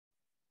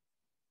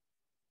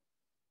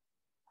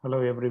Hello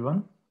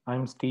everyone,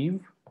 I'm Steve.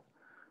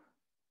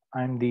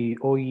 I'm the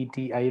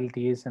OET,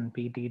 IELTS and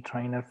PT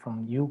trainer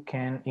from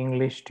UCAN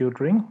English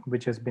Tutoring,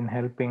 which has been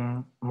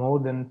helping more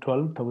than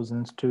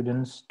 12,000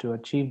 students to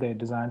achieve their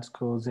desired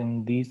scores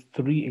in these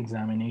three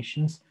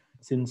examinations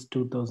since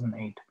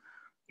 2008.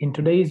 In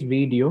today's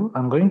video,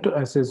 I'm going to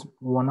assess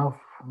one of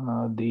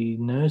the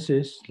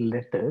nurse's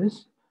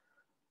letters.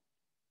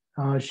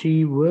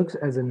 She works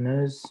as a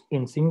nurse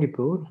in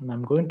Singapore, and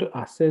I'm going to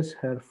assess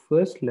her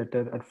first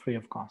letter at free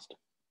of cost.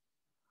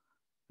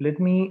 Let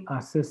me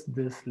assess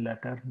this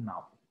letter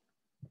now.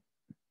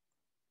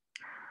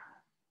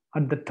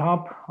 At the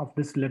top of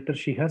this letter,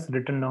 she has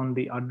written down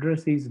the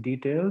addressee's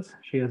details.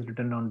 She has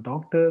written down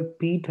Dr.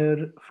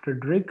 Peter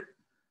Frederick,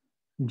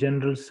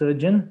 General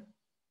Surgeon,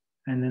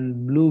 and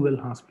then Bluewell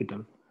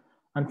Hospital.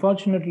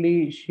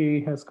 Unfortunately,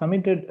 she has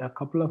committed a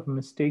couple of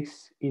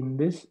mistakes in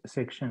this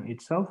section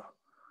itself.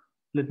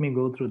 Let me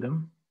go through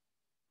them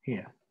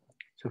here.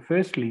 So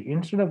firstly,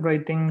 instead of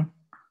writing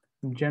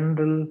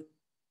General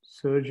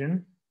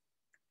Surgeon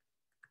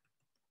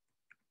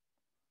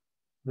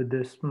with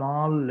the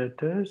small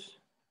letters,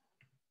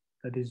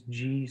 that is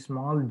G,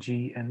 small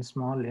g and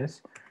small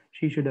s,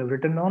 she should have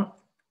written down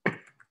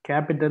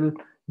capital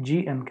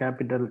G and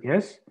capital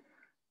S,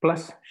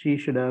 plus she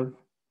should have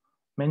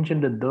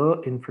mentioned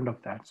the in front of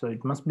that. So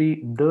it must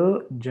be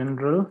the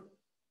General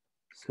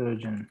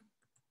Surgeon.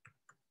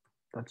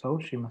 That's how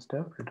she must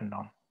have written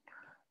down.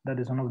 That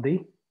is one of the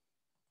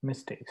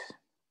mistakes.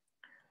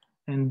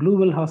 And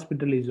Bluewell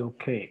Hospital is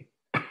okay.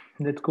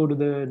 Let's go to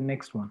the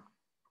next one.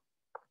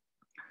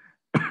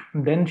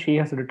 Then she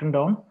has written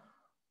down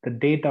the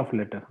date of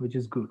letter, which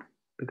is good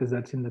because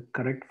that's in the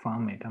correct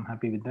format. I'm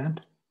happy with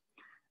that.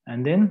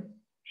 And then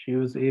she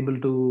was able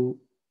to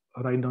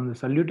write down the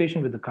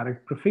salutation with the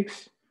correct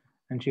prefix.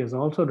 And she has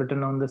also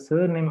written down the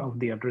surname of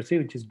the addressee,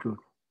 which is good.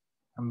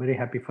 I'm very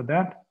happy for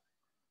that.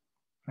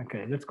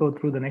 Okay, let's go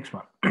through the next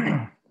one.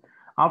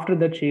 After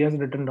that, she has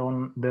written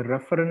down the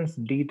reference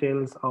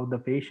details of the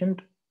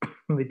patient,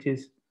 which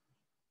is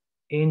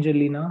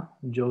Angelina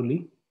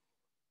Jolie,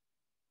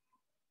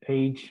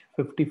 age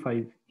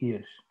 55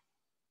 years.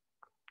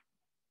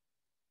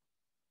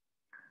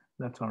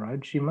 That's all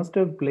right. She must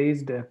have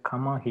placed a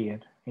comma here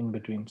in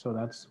between. So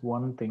that's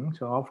one thing.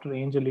 So after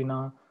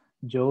Angelina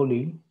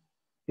Jolie,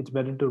 it's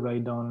better to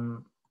write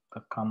down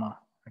a comma.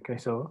 Okay,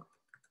 so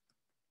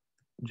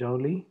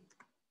Jolie,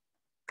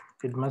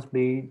 it must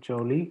be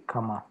Jolie,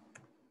 comma.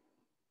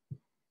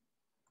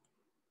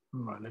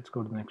 All right, let's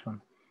go to the next one.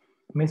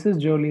 Mrs.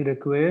 Jolie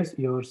requires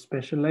your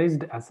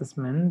specialized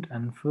assessment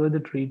and further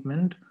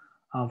treatment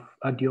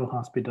at your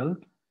hospital.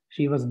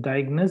 She was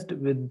diagnosed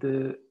with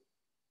the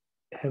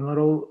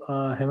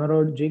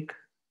hemorrhagic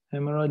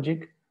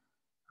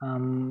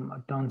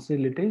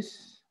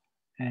tonsillitis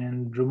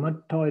and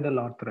rheumatoid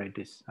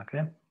arthritis.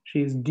 Okay,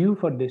 she is due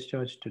for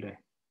discharge today.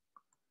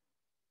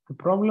 The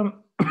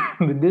problem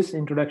with this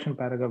introduction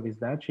paragraph is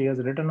that she has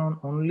written on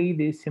only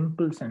the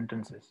simple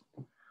sentences.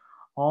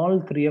 All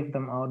three of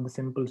them are the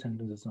simple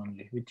sentences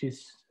only, which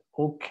is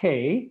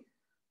okay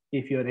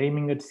if you're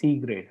aiming at C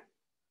grade.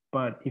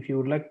 But if you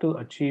would like to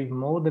achieve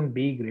more than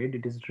B grade,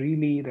 it is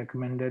really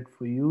recommended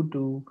for you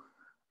to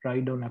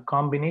write down a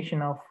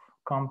combination of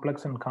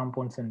complex and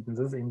compound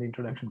sentences in the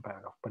introduction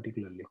paragraph,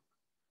 particularly.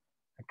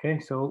 Okay,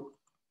 so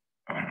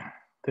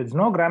there's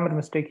no grammar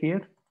mistake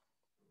here.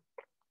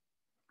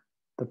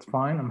 That's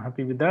fine. I'm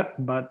happy with that.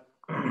 But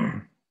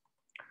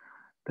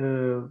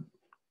the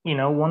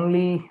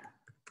only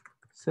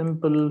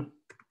simple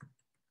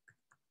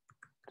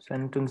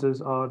sentences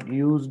are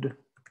used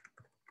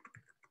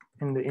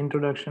in the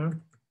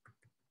introduction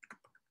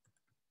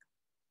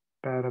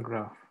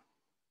paragraph.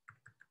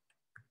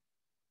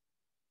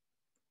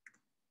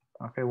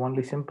 Okay,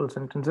 only simple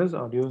sentences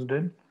are used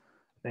in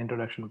the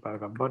introduction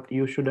paragraph, but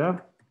you should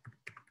have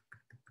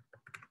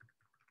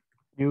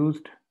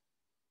used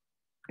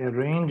a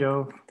range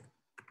of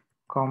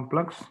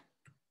complex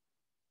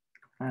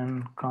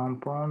and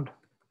compound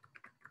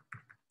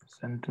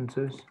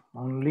sentences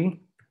only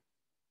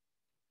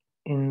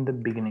in the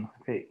beginning.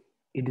 Okay,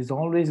 it is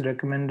always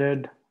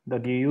recommended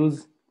that you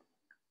use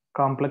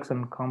complex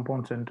and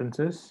compound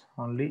sentences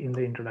only in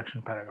the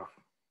introduction paragraph.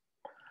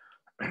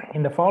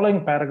 In the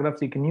following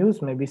paragraphs, you can use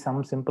maybe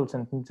some simple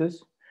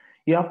sentences.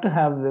 You have to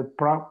have the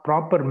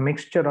proper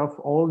mixture of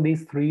all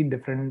these three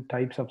different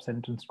types of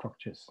sentence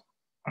structures.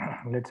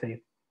 Let's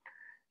say,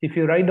 if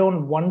you write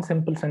down one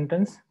simple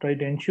sentence, try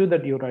to ensure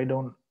that you write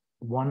down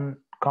one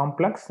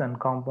complex and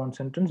compound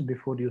sentence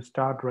before you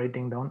start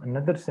writing down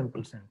another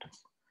simple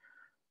sentence.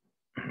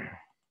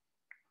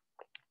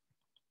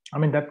 I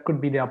mean, that could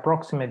be the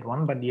approximate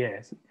one, but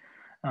yes,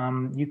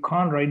 you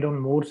can't write down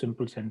more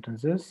simple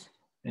sentences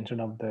instead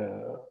of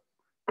the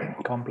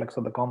complex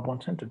or the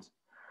compound sentence.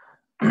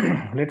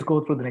 Let's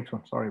go through the next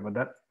one. Sorry about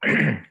that.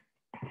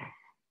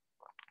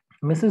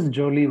 Mrs.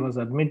 Jolie was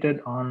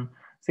admitted on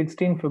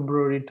 16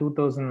 February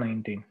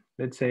 2019.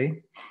 Let's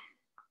say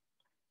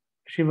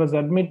she was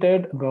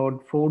admitted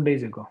about 4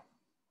 days ago.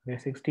 Okay,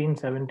 16,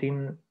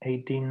 17,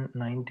 18,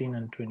 19,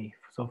 and 20.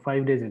 So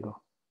 5 days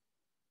ago.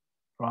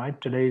 right?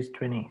 Today is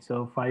 20,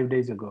 so 5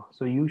 days ago.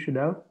 So you should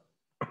have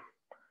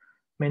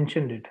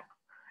mentioned it.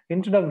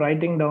 Instead of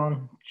writing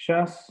down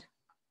just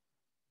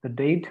the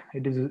date,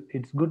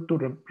 it's good to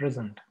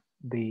represent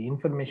the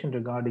information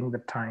regarding the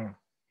time,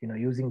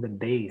 using the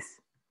days.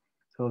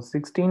 So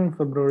 16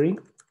 February,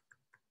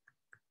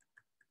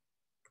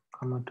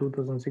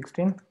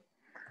 2016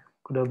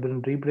 could have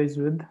been replaced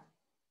with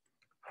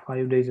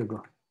 5 days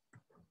ago.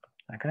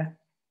 Okay,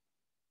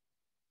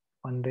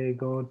 1 day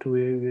ago, 2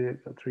 days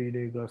ago, 3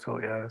 days ago. So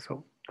yeah,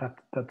 so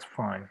that's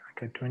fine.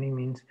 Okay, 20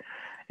 means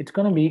it's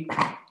gonna be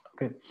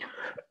okay.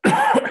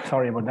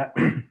 Sorry about that.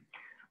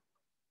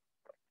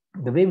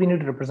 The way we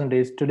need to represent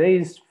is today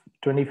is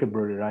 20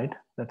 February, right?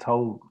 That's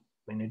how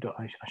we need to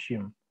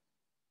assume.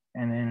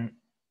 And then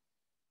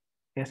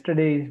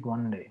yesterday is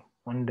 1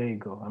 day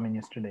ago. I mean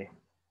yesterday,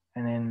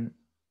 and then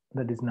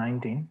that is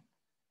 19,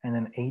 and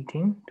then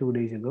 18 2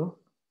 days ago,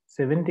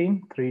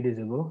 17 3 days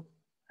ago,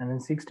 and then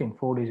 16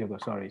 4 days ago.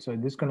 Sorry, so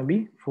this is going to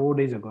be 4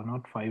 days ago,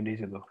 not 5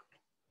 days ago.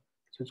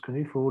 So it's going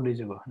to be 4 days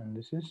ago, and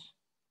this is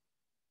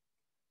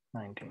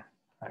 19.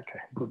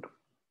 Okay, good.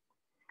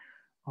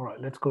 All right,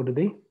 let's go to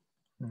the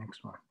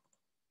next one.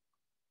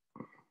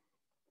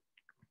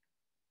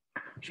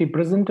 She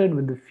presented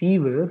with the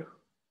fever.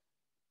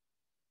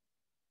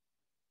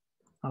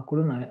 How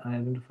couldn't I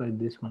identify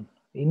this one?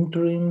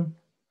 Interim.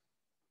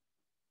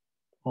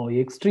 Oh,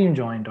 extreme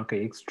joint.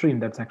 Okay, extreme.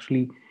 That's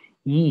actually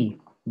E,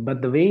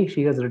 but the way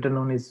she has written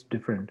on is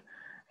different.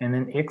 And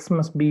then X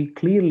must be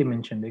clearly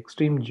mentioned.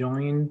 Extreme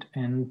joint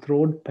and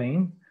throat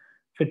pain,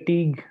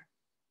 fatigue,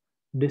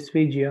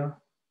 dysphagia,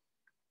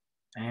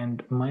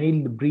 and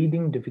mild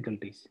breathing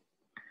difficulties.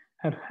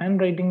 Her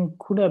handwriting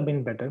could have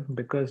been better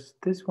because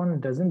this one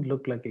doesn't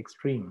look like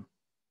extreme.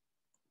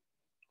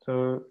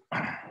 So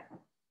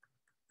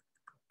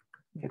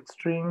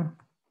extreme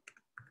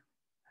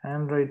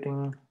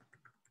handwriting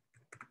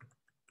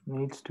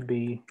needs to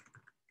be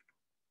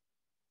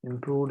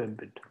improved a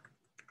bit,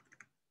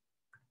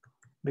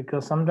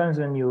 because sometimes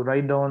when you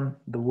write down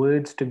the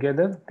words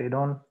together, they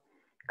don't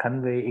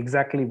convey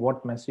exactly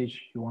what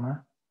message you want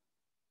to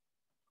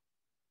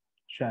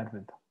share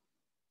with.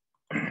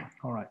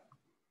 All right,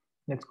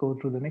 let's go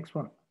to the next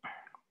one.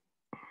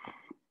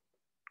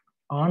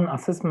 On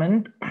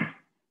assessment,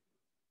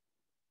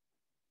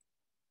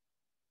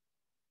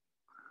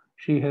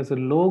 she has a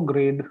low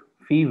grade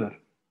fever.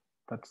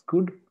 That's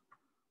good.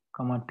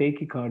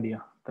 Tachycardia.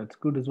 That's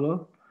good as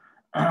well.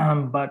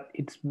 But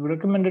it's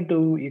recommended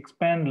to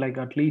expand like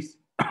at least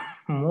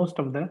most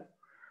of the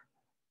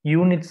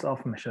units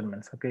of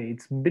measurements. Okay,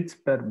 it's beats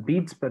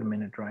per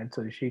minute, right?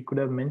 So she could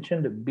have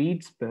mentioned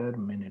beats per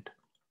minute.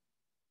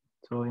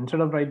 So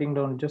instead of writing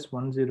down just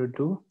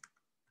 102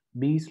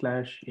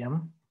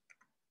 B/M,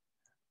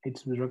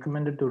 it's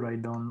recommended to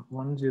write down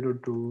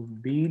 102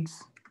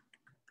 beats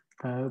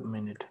per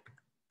minute.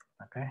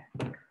 Okay,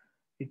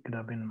 it could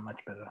have been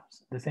much better.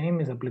 The same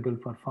is applicable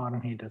for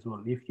Fahrenheit as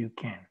well, if you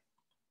can.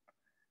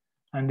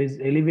 And is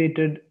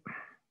elevated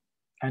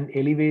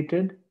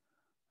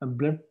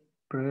blood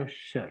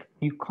pressure.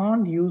 You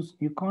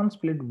can't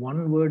split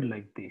one word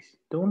like this.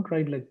 Don't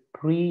write like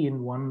pre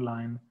in one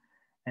line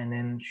and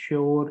then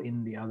sure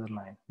in the other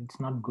line. It's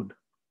not good.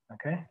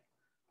 Okay,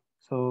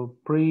 so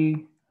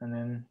pre and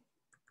then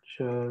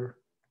sure.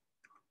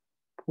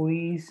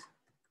 Please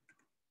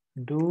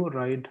do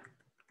write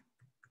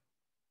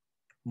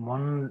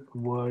one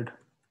word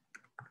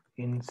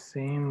in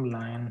same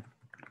line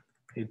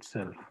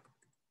itself.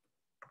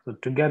 So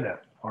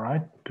together, all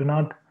right? Do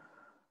not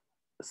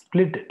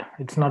split it.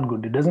 It's not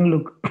good. It doesn't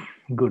look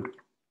good.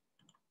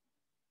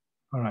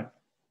 All right.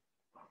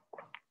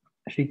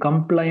 She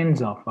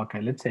complains of,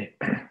 okay, let's say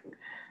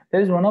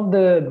there is one of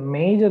the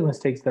major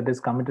mistakes that is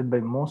committed by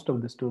most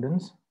of the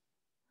students.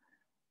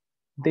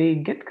 They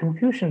get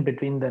confusion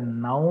between the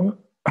noun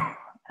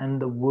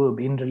and the verb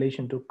in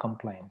relation to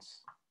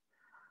compliance.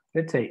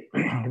 Let's say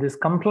this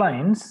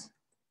compliance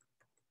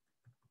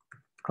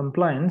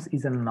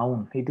is a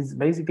noun. It is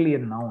basically a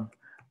noun,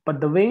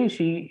 but the way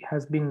she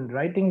has been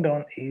writing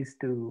down is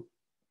to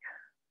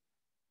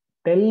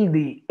tell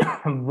the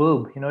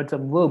verb. It's a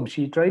verb.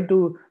 She tries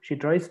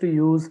to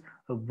use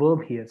a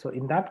verb here. So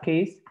in that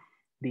case,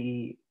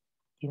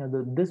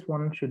 this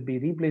one should be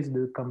replaced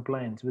with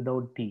compliance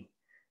without T.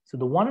 So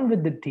the one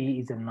with the T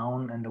is a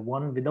noun and the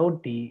one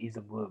without T is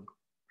a verb.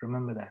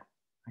 Remember that.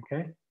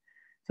 Okay,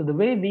 so the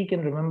way we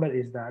can remember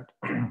is that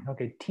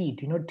okay, T,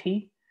 do you know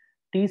T?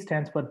 T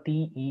stands for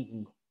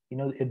TEE,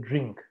 a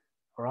drink.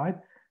 All right,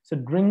 so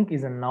drink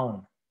is a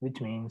noun, which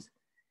means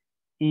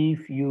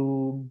if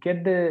you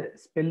get the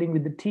spelling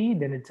with the T,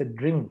 then it's a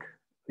drink.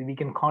 We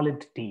can call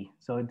it tea,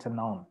 so it's a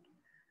noun.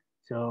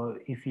 So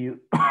if you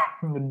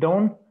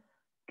don't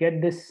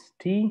get this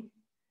T,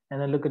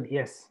 and then look at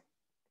yes,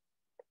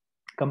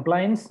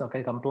 compliance,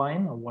 okay,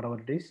 complying or whatever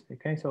it is.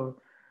 Okay, so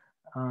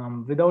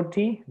without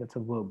T, that's a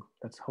verb.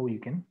 That's how you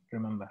can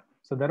remember.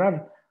 So there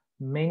are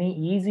many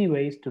easy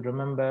ways to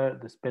remember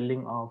the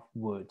spelling of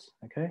words.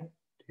 Okay,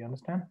 do you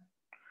understand?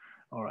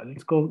 All right,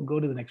 let's go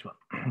to the next one.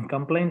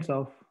 Complaints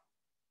of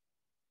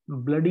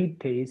bloody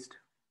taste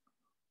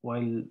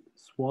while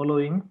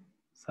swallowing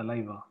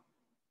saliva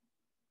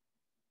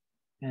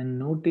and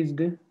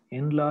noticed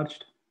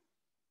enlarged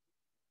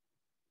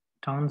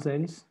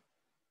tonsils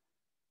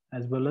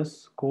as well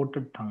as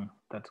coated tongue.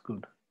 That's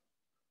good.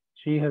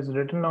 She has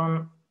written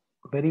on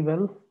very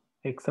well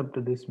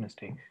except this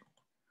mistake.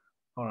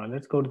 All right,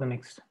 let's go to the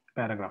next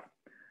paragraph.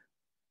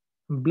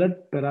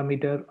 Blood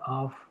parameter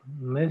of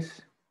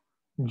Miss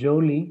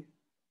Jolie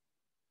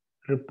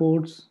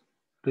reports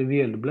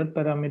revealed. Blood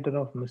parameter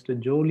of Mr.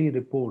 Jolie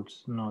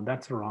reports. No,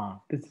 that's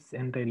wrong. This is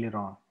entirely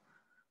wrong.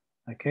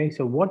 Okay,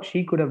 so what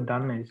she could have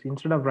done is,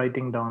 instead of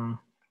writing down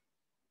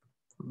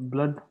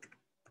blood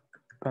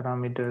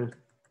parameter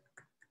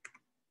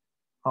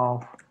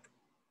of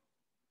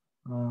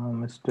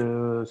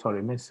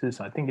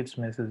Mrs. I think it's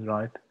Mrs.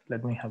 Right?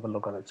 Let me have a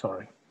look at it.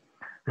 Sorry.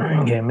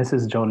 Yeah,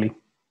 Mrs. Jolie.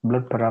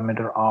 Blood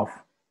parameter of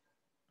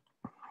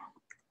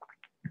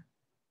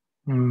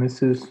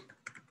Mrs.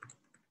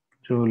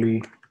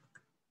 Jolie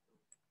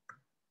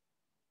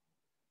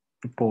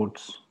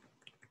reports.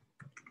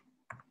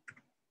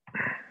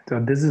 So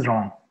this is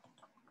wrong.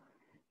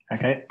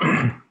 Okay.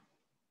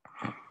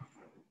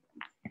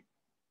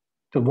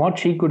 So what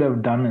she could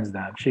have done is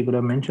that she could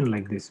have mentioned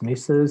like this: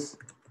 Mrs.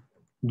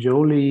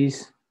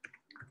 Jolie's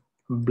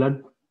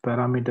blood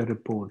parameter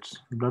reports.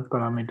 Blood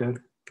parameter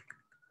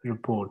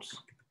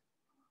reports.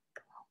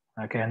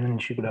 Okay, and then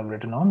she could have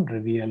written on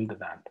revealed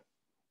that.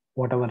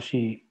 Whatever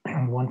she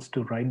wants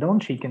to write down,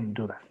 she can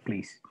do that,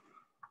 please.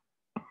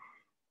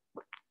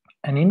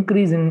 An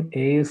increase in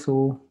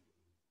ASO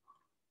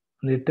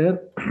letter,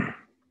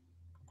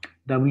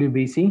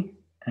 WBC,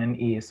 and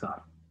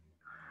ESR.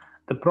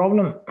 The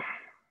problem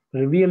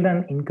revealed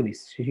an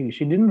increase. She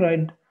didn't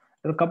write.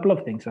 There are a couple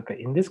of things. Okay,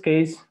 in this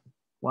case,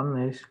 one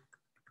is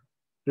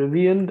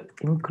revealed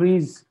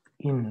increase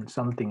in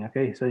something.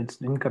 Okay, so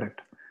it's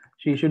incorrect.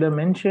 She should have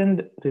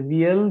mentioned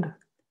revealed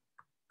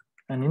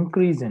an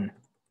increase in.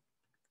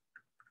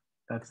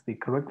 That's the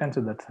correct answer.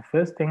 That's the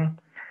first thing.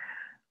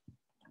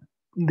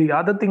 The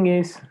other thing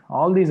is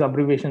all these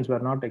abbreviations were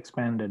not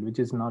expanded, which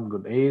is not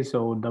good.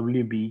 ASO,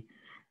 WB,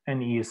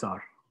 and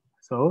ESR.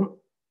 So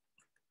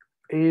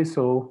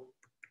ASO,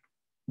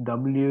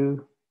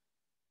 WBC,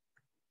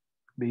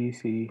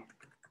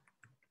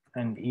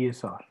 and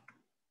ESR.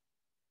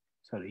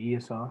 Sorry,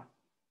 ESR.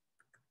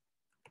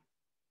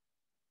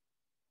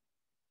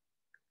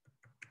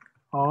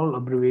 All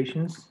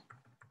abbreviations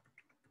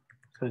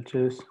such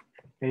as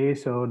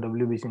ASO,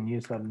 WBC, and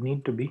ESR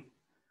need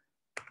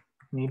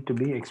to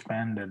be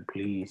expanded,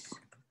 please.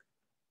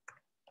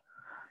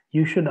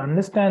 You should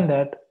understand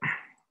that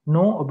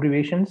no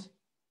abbreviations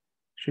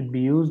should be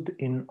used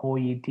in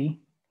OET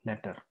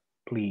letter,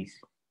 please.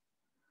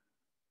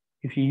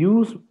 If you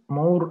use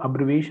more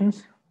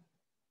abbreviations,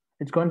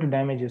 it's going to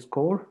damage your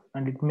score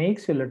and it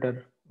makes your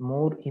letter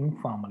more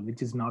informal,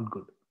 which is not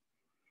good.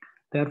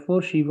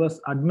 Therefore, she was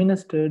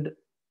administered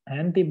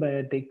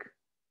antibiotic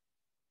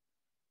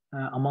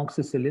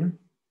amoxicillin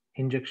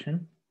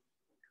injection,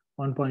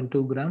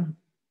 1.2 gram,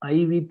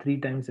 IV 3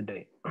 times a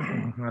day.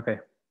 Okay.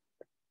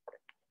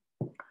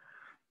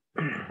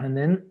 And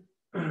then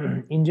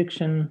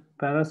injection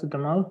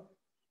paracetamol,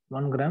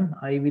 1 gram,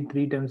 IV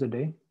 3 times a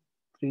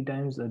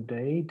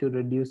day to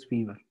reduce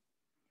fever.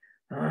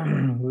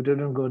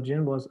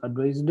 Glutathionein was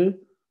advised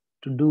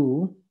to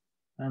do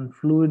and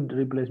fluid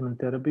replacement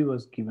therapy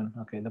was given.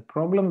 Okay, the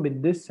problem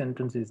with this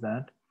sentence is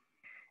that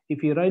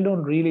if you write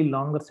down really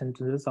longer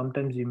sentences,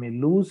 sometimes you may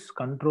lose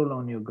control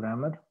on your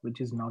grammar, which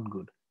is not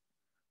good.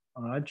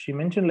 All right, she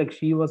mentioned like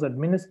she was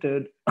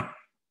administered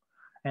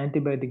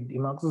antibiotic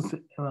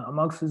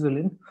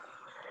amoxicillin.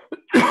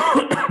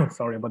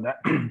 Sorry about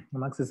that.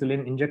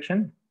 Amoxicillin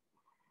injection,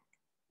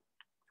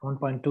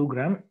 1.2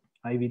 gram,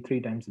 IV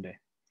 3 times a day.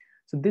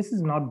 So this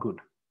is not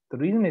good. The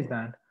reason is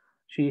that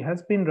she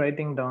has been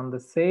writing down the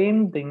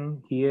same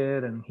thing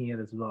here and here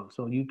as well.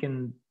 So you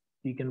can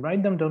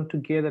write them down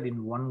together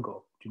in one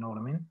go. Do you know what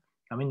I mean?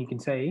 I mean, you can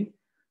say,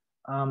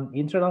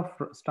 instead of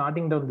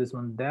starting down this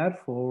one,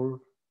 therefore,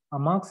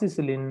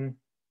 amoxicillin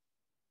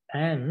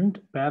and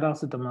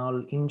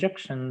paracetamol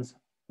injections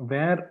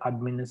were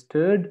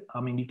administered.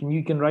 I mean,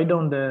 you can write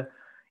down the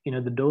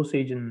the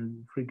dosage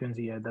and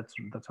frequency. Yeah, that's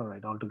all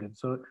right altogether.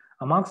 So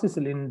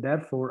amoxicillin,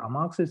 therefore,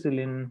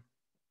 amoxicillin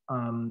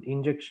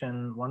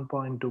injection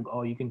 1.2,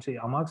 or you can say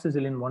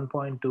amoxicillin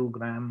 1.2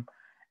 gram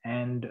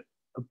and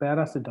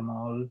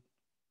paracetamol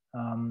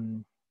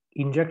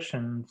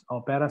injections,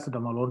 or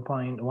paracetamol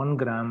 1.1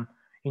 gram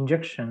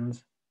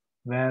injections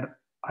were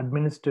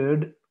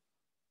administered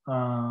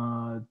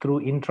through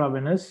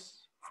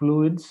intravenous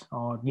fluids,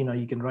 or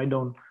you can write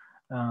down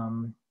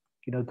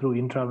through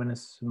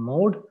intravenous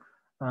mode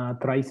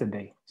thrice a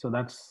day. So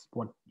that's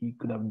what you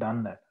could have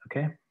done that.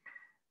 Okay.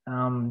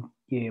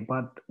 Yeah,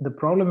 but the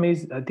problem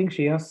is I think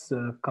she has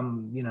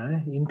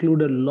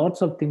included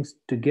lots of things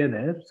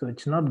together, so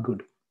it's not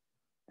good.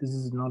 This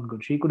is not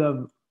good. She could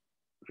have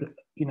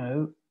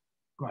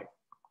right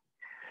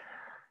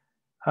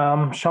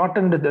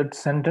shortened that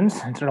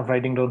sentence instead of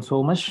writing down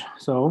so much.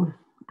 So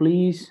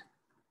please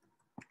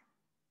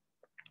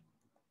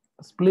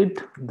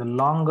split the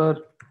longer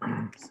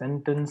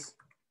sentence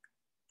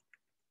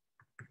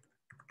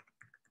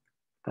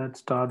that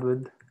start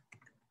with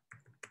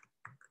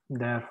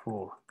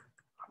therefore.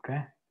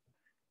 Okay,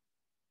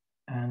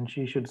 and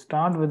she should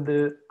start with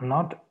the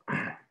not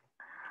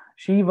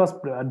she was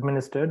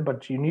administered,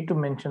 but you need to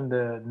mention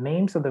the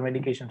names of the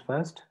medications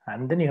first,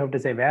 and then you have to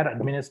say where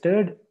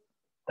administered.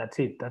 That's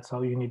it. That's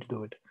how you need to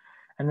do it.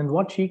 And then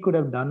what she could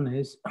have done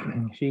is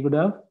she could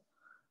have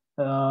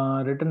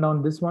written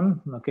down this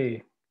one.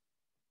 Okay,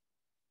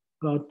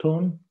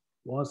 Proton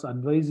was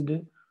advised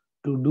to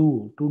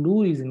do. To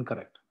do is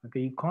incorrect. Okay,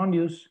 you can't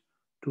use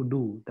to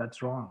do.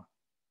 That's wrong.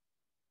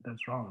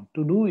 That's wrong.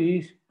 To do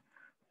is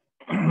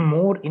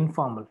more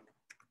informal.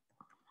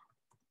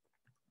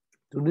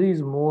 To do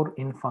is more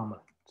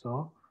informal.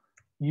 So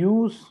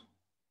use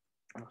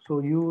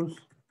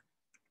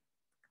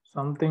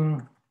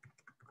something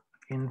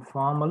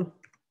informal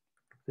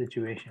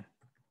situation.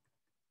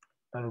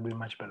 That would be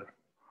much better.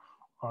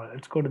 All right,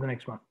 let's go to the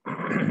next one.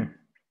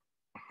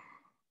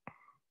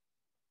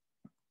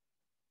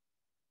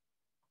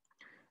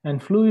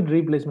 And fluid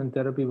replacement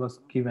therapy was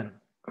given.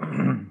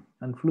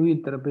 And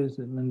fluid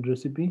replacement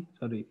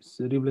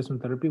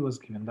therapy was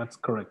given. That's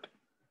correct.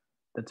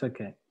 That's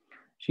okay.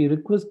 She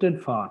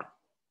requested for.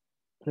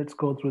 Let's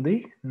go through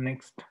the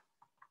next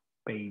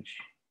page.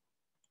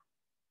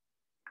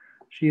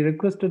 She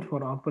requested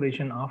for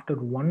operation after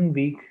 1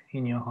 week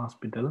in your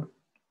hospital.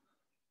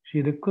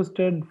 She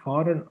requested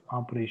for an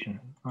operation.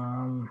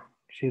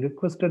 She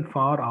requested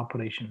for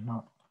operation.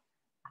 No,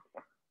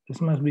 this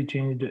must be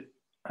changed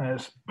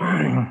as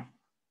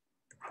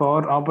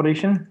for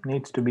operation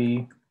needs to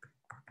be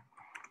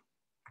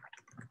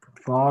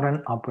for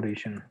an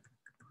operation,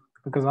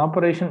 because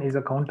operation is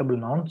a countable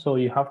noun, so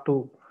you have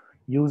to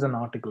use an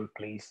article,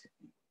 please.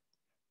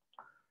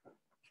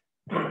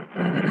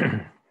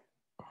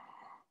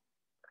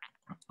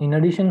 In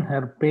addition,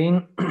 her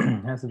pain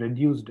has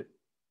reduced,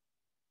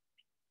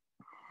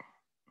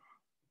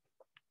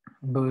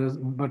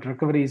 but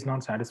recovery is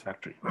not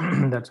satisfactory.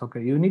 That's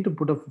okay. You need to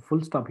put a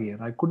full stop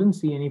here. I couldn't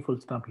see any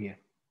full stop here.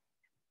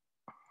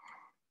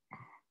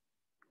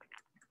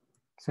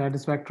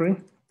 Satisfactory.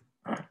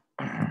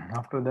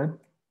 After that,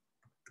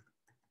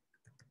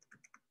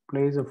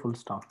 place a full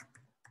stop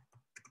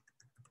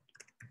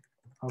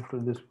after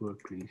this word,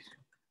 please.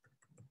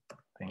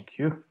 Thank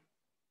you.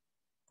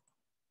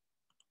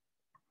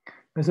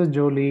 Mrs.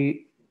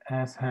 Jolie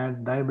has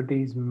had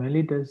diabetes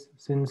mellitus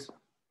since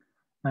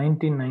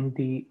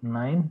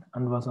 1999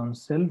 and was on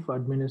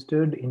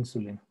self-administered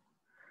insulin.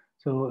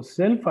 So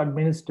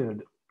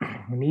self-administered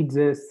needs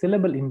a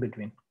syllable in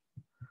between.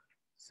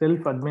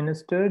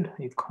 Self-administered,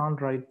 you can't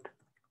write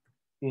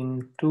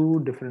in two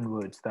different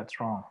words. That's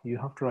wrong. You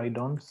have to write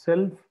down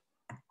self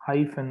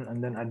hyphen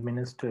and then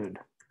administered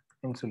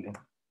insulin.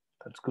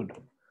 That's good.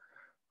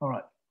 All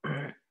right.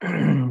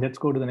 Let's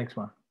go to the next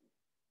one.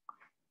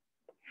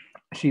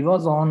 She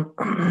was on,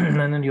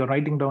 and then you're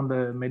writing down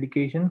the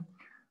medication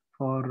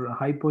for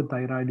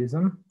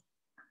hypothyroidism,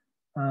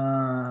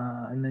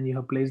 and then you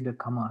have placed a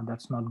comma.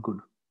 That's not good.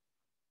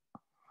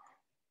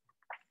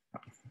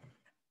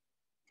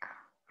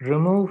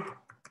 Remove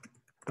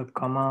the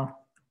comma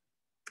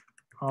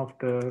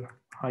after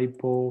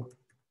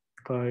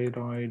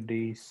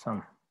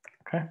hypothyroidism.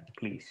 Okay,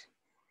 please.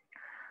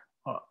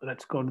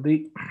 Let's go to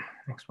the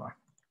next one.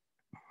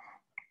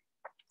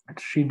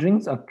 She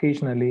drinks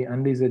occasionally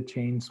and is a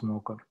chain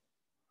smoker.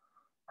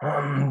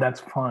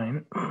 That's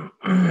fine.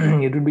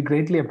 It would be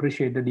greatly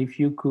appreciated if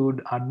you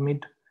could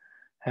admit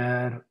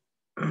her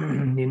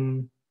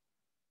in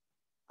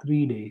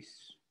 3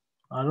 days.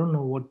 I don't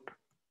know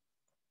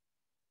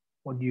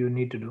what you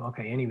need to do.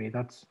 Okay, anyway,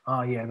 that's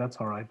yeah, that's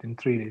all right. In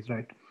 3 days,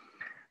 right?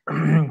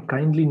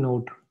 Kindly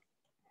note,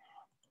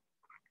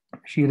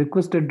 she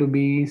requested to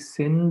be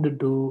sent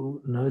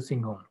to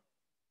nursing home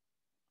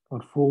for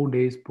 4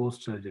 days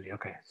post surgery.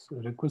 Okay, so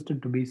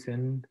requested to be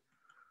sent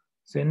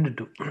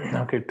to.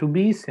 Okay, to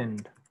be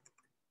sent.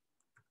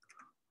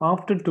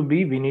 After to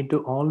be, we need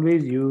to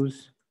always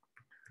use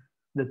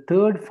the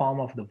third form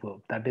of the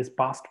verb, that is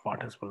past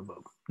participle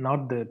verb,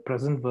 not the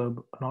present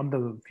verb, not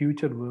the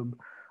future verb,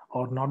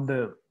 or not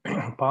the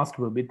past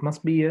verb. It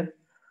must be a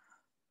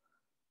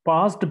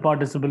past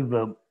participle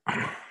verb.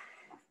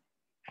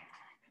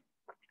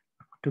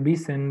 To be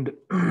sent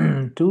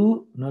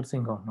to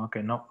nursing home.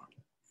 Okay, no.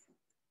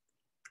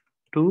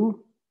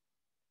 To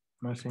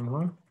nursing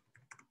home.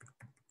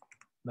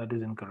 That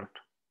is incorrect.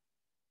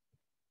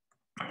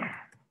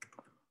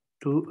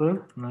 To a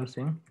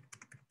nursing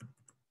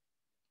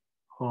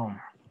home.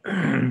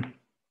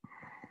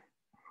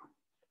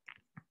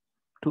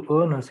 To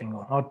a nursing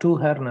home, or to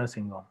her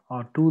nursing home,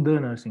 or to the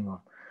nursing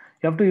home.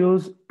 You have to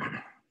use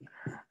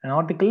an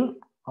article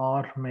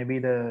or maybe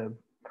the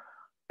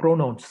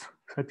pronouns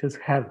such as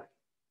have.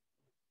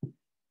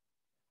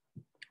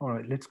 All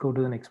right, let's go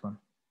to the next one.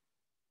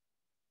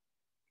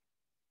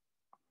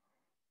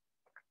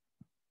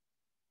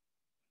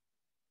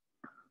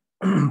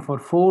 For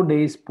 4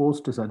 days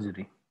post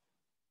surgery.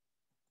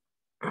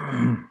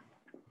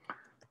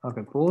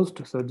 Okay,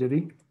 post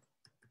surgery.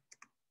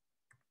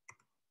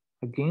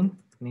 again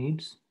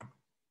needs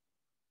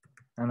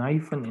an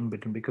hyphen in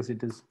between because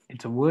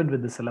it's a word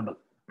with the syllable.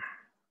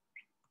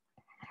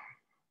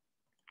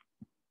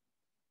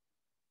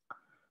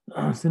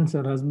 Since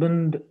her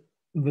husband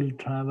will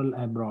travel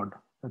abroad,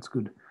 that's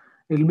good.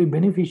 It'll be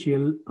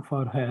beneficial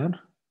for her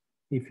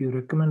if you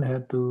recommend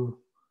her to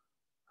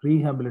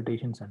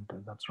rehabilitation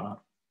center. That's wrong.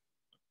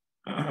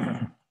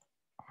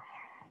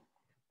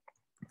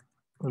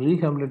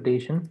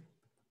 Rehabilitation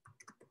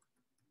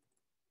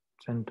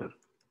center.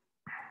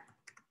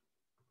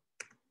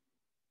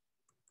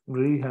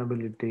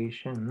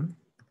 Rehabilitation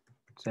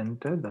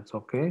center, that's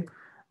okay.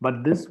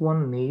 But this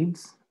one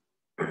needs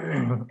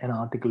an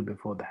article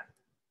before that.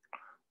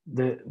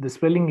 The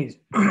spelling is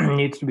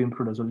needs to be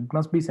improved as well. It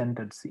must be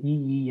centered.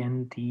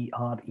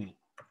 CENTRE.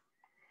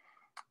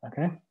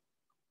 Okay.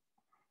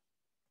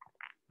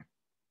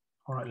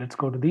 All right, let's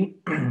go to the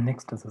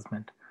next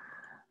assessment.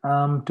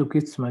 To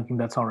kids smoking,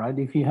 that's all right.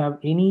 If you have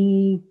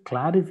any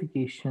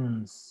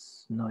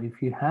clarifications, no,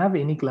 if you have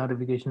any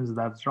clarifications,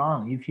 that's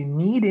wrong. If you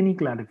need any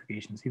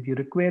clarifications, if you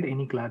require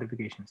any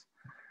clarifications,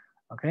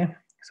 okay.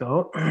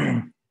 So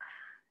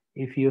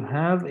if you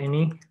have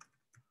any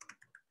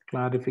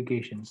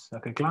clarifications,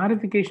 okay,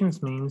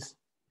 clarifications means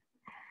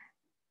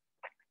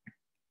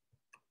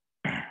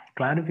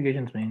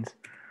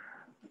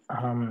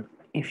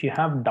if you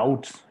have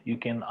doubts, you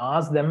can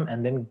ask them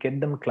and then get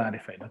them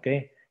clarified,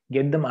 okay,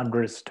 get them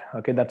addressed,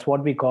 okay. That's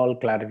what we call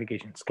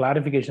clarifications.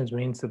 Clarifications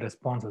means the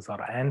responses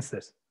or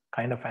answers,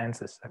 kind of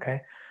answers,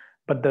 okay.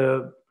 But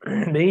the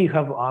way you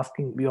have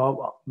asking, you have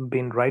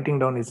been writing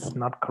down is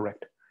not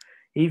correct.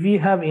 If you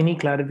have any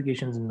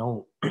clarifications,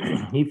 no.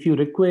 If you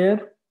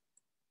require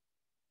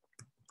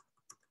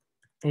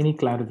any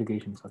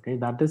clarifications, okay,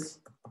 that is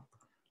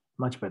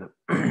much better.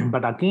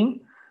 But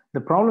again,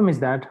 the problem is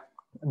that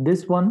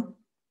this one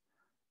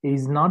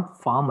is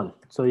not formal,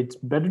 so it's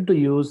better to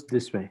use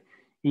this way.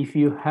 If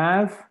you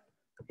have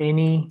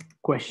any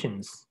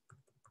questions,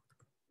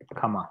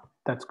 comma,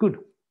 that's good.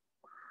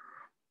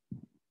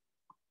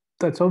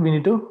 That's all we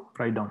need to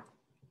write down.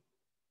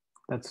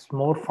 That's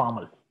more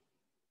formal.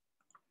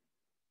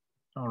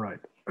 All right.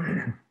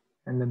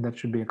 And then that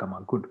should be a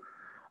comma. Good.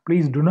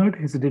 Please do not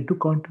hesitate to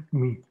contact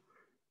me.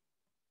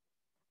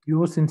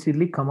 Yours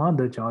sincerely, comma,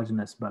 the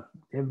chargeness, but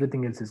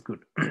everything else is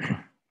good.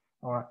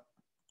 All right.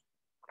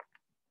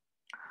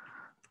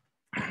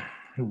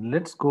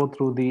 Let's go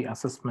through the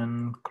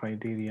assessment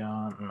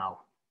criteria now.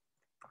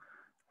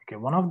 Okay,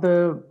 one of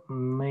the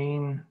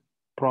main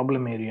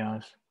problem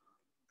areas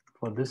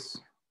for this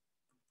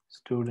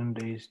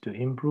student is to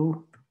improve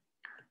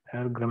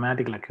her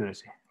grammatical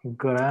accuracy.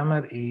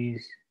 Grammar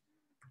is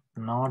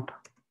not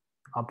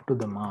up to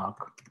the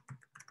mark.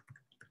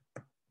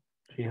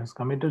 She has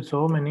committed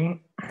so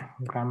many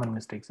grammar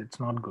mistakes. It's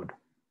not good.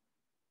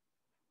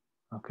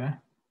 Okay,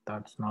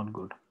 that's not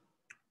good.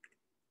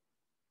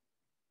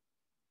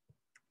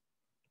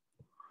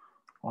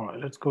 All right,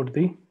 let's go to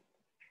the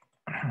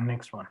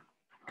next one.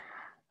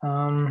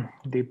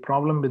 The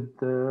problem with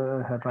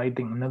her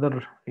writing,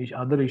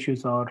 other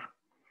issues are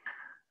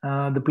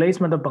the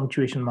placement of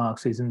punctuation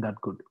marks isn't that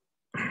good.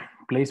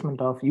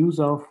 Placement of use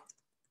of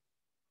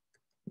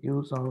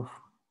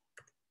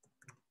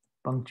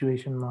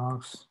punctuation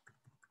marks,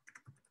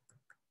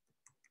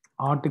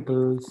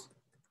 articles,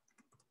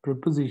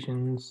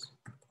 prepositions,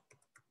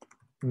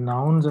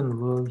 nouns and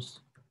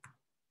verbs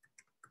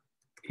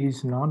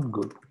is not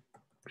good.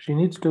 She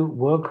needs to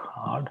work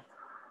hard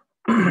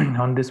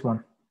on this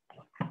one.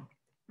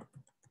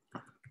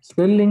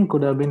 Spelling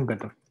could have been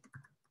better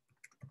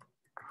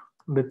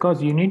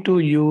because you need to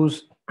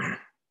use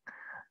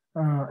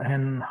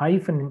an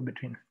hyphen in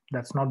between.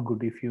 That's not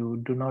good if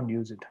you do not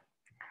use it.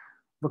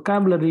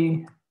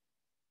 Vocabulary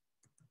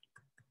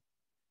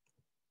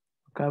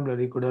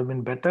could have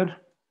been better.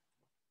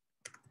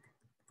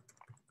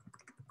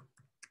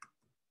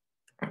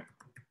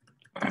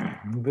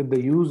 With the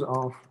use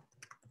of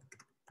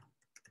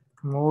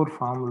more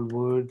formal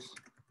words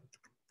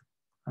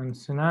and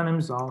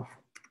synonyms of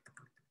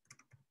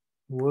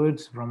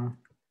words from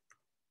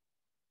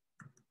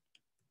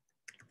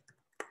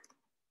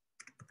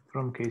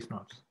case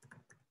notes.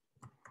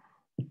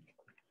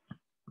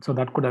 So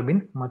that could have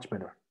been much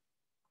better.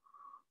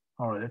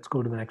 All right, let's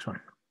go to the next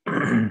one.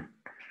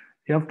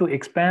 You have to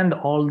expand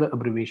all the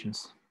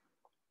abbreviations.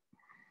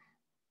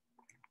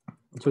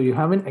 So you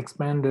haven't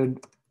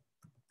expanded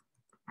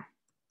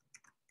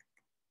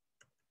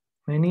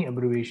many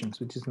abbreviations,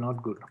 which is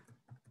not good.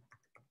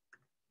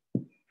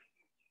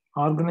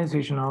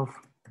 Organization of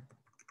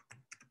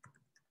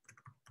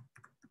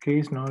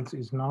case notes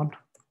is not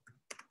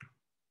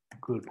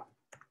good.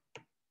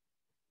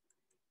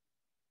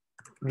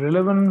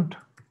 Relevant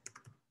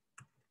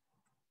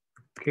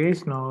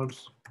case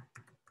notes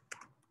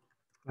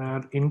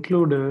are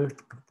included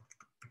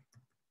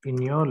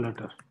in your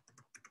letter.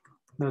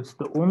 That's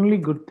the only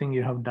good thing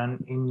you have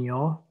done in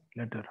your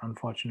letter,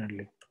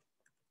 unfortunately.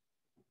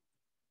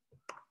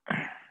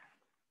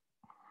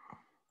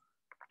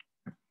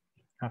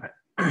 Okay.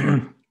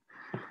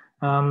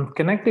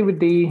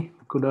 Connectivity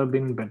could have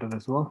been better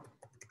as well.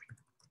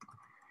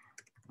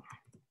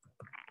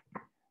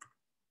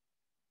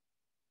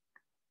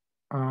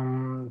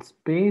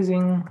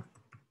 Spacing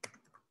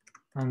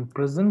and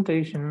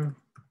presentation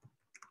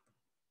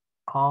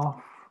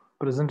of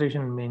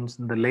presentation means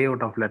the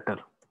layout of letter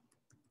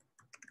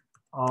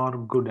are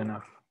good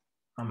enough.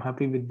 I'm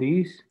happy with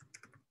these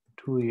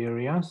two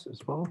areas as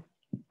well.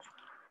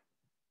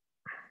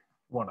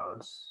 What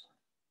else?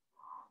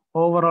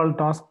 Overall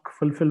task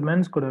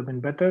fulfillments could have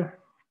been better.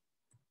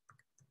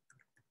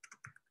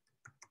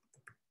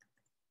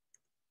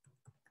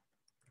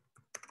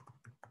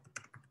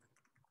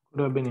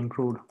 Could have been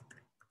improved.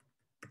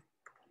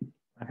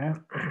 Okay.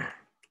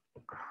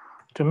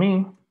 To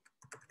me,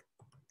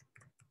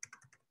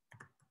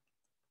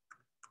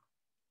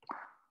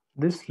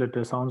 this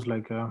letter sounds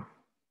like a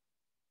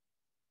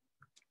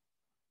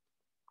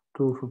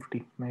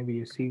 250,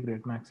 maybe a C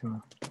grade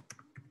maximum.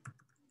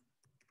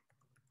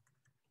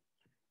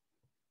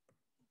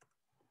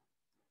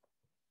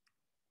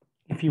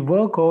 If you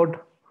work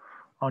out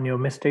on your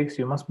mistakes,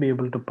 you must be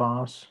able to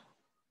pass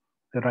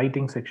the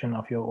writing section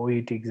of your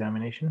OET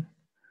examination.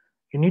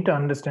 You need to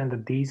understand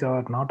that these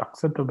are not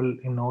acceptable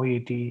in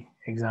OET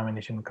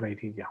examination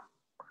criteria.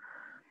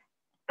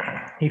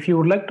 If you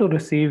would like to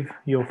receive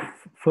your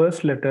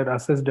first letter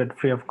assessed at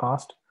free of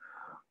cost,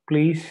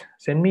 please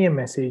send me a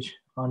message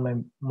on my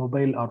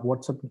mobile or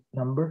WhatsApp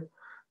number,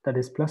 that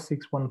is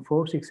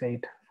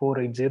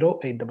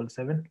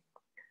 +61468480877.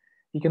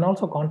 You can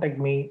also contact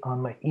me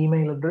on my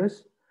email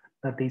address,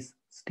 that is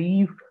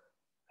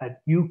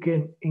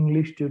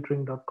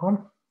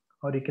steve@ucanenglishtutoring.com,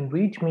 or you can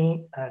reach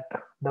me at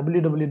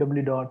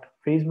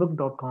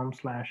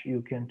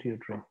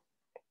www.facebook.com/ucantutoring.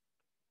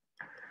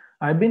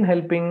 I've been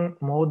helping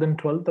more than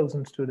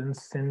 12,000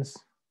 students since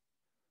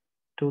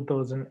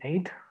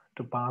 2008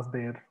 to pass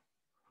their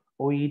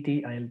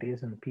OET,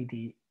 IELTS, and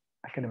PT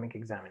academic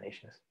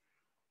examinations.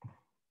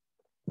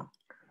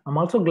 I'm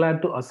also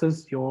glad to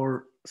assess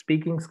your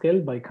speaking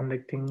skill by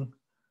conducting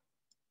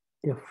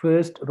a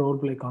first role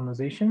play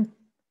conversation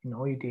in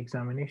OET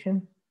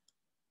examination.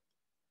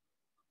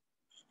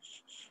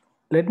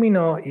 Let me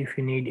know if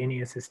you need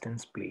any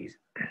assistance, please.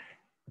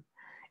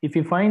 If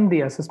you find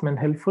the assessment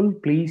helpful,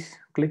 please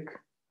click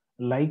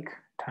like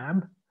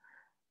tab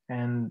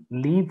and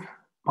leave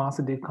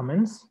positive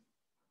comments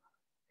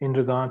in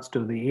regards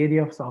to the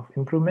areas of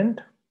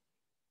improvement.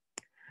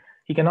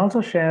 You can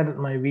also share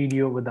my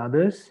video with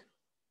others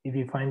if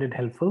you find it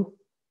helpful.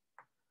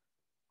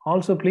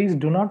 Also, please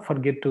do not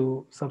forget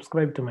to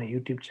subscribe to my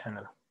YouTube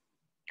channel.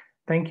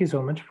 Thank you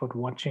so much for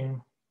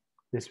watching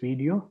this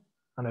video,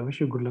 and I wish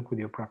you good luck with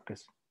your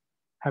practice.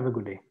 Have a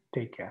good day.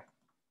 Take care.